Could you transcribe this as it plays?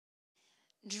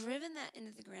driven that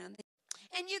into the ground.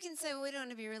 And you can say, well, we don't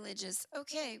want to be religious.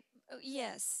 Okay,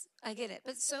 yes, I get it.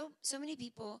 But so many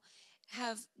people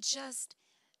have just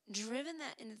driven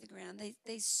that into the ground.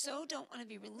 They so don't want to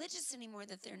be religious anymore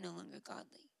that they're no longer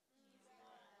godly.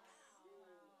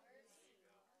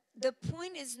 The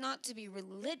point is not to be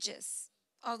religious,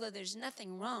 although there's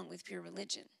nothing wrong with pure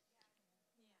religion.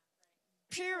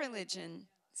 Pure religion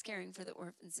is caring for the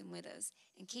orphans and widows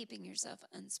and keeping yourself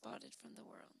unspotted from the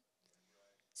world.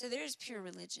 So there's pure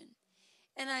religion.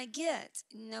 And I get,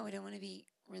 no, I don't want to be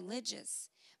religious.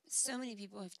 But so many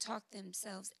people have talked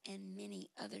themselves and many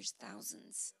others,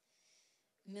 thousands,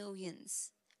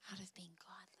 millions, out of being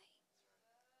godly.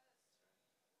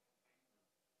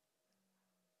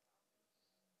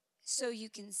 So you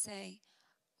can say,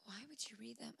 why would you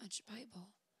read that much Bible?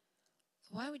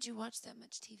 Why would you watch that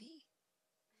much TV?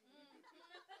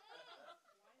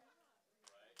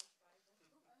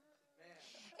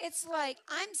 It's like,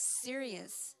 I'm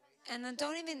serious. And I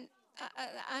don't even,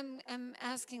 I'm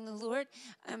asking the Lord,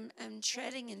 I'm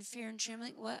treading in fear and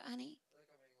trembling. What, honey?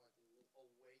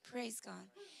 Praise God.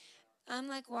 I'm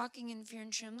like walking in fear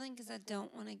and trembling because I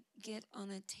don't want to get on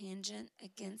a tangent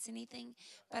against anything,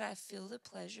 but I feel the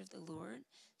pleasure of the Lord,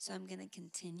 so I'm going to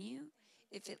continue.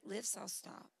 If it lifts, I'll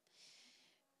stop.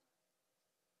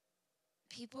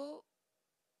 People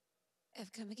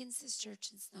have come against this church.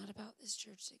 It's not about this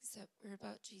church, except we're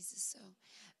about Jesus. So,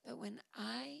 but when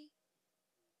I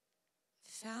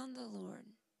found the Lord,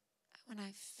 when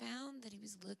I found that he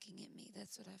was looking at me,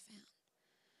 that's what I found.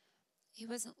 He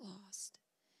wasn't lost.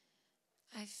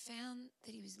 I found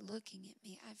that he was looking at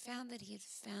me. I found that he had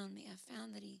found me. I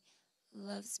found that he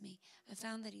loves me. I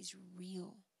found that he's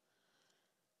real.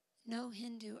 No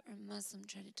Hindu or Muslim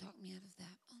tried to talk me out of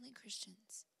that. Only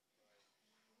Christians.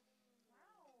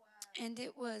 And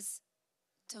it was,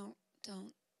 don't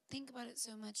think about it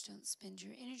so much. Don't spend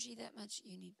your energy that much.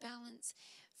 You need balance.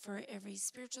 For every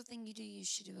spiritual thing you do, you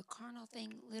should do a carnal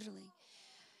thing, literally.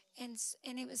 And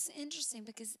it was interesting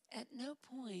because at no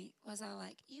point was I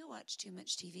like, you watch too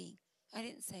much TV. I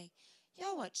didn't say,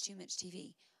 y'all watch too much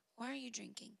TV. Why are you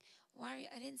drinking?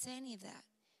 I didn't say any of that.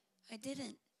 I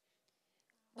didn't.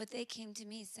 But they came to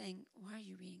me saying, why are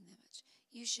you reading that much?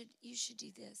 You should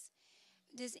do this.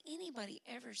 Does anybody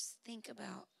ever think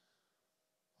about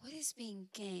what is being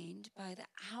gained by the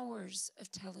hours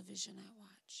of television I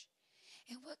watch?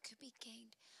 And what could be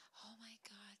gained? Oh my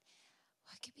God,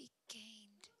 what could be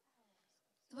gained?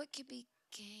 What could be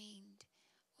gained?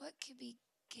 What could be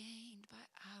gained by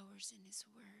hours in his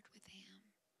word with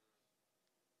him?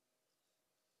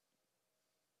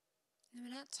 And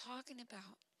we're not talking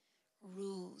about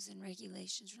rules and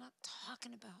regulations. We're not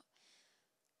talking about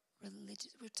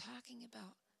religious. We're talking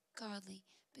about godly.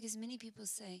 Because many people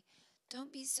say,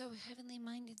 don't be so heavenly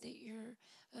minded that you're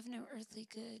of no earthly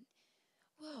good.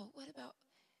 Well, what about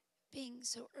being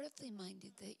so earthly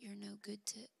minded that you're no good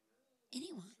to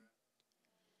anyone?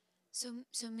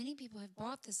 So many people have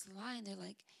bought this lie, and they're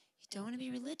like, you don't want to be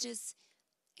religious.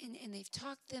 And they've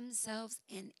talked themselves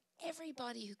and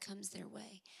everybody who comes their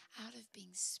way out of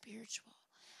being spiritual,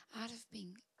 out of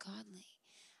being godly,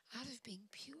 out of being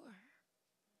pure,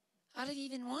 out of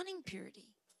even wanting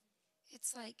purity.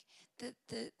 It's like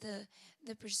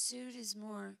the pursuit is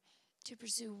more to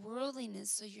pursue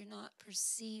worldliness so you're not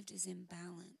perceived as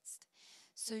imbalanced,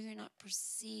 so you're not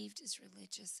perceived as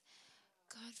religious.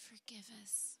 God, forgive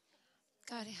us.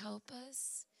 God, help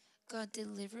us. God,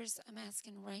 deliver us. I'm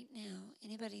asking right now,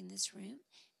 anybody in this room,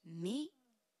 me,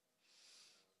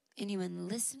 anyone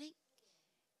listening,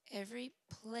 every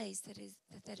place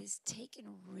that is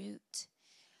taken root,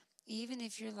 even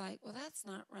if you're like, well, that's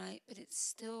not right, but it's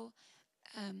still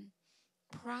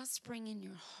prospering in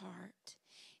your heart,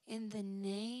 in the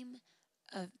name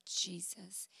of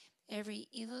Jesus, every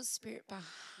evil spirit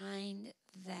behind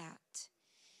that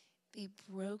be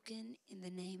broken in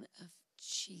the name of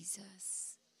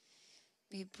Jesus.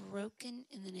 Be broken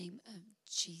in the name of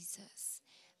Jesus.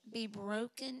 Be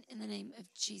broken in the name of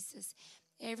Jesus.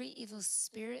 Every evil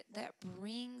spirit that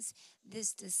brings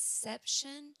this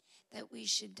deception that we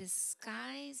should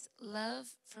disguise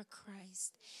love for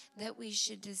Christ, that we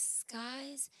should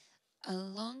disguise a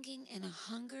longing and a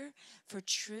hunger for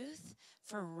truth,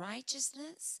 for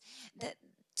righteousness, that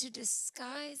to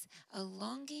disguise a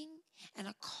longing and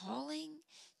a calling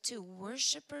to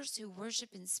worshipers who worship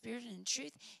in spirit and in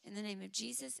truth. In the name of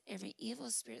Jesus, every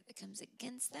evil spirit that comes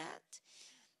against that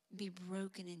be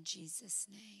broken in Jesus'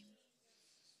 name.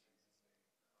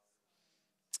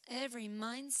 Every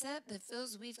mindset that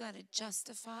feels we've got to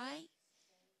justify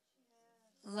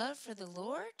love for the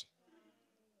Lord,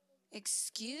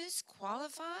 excuse,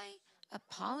 qualify,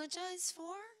 apologize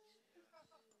for,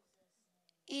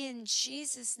 In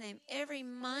Jesus' name, every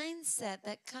mindset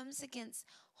that comes against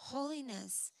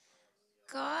holiness,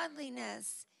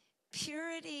 godliness,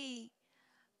 purity,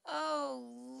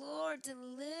 oh, Lord,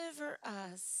 deliver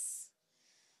us.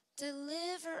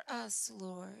 Deliver us,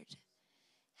 Lord.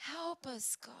 Help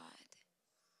us, God.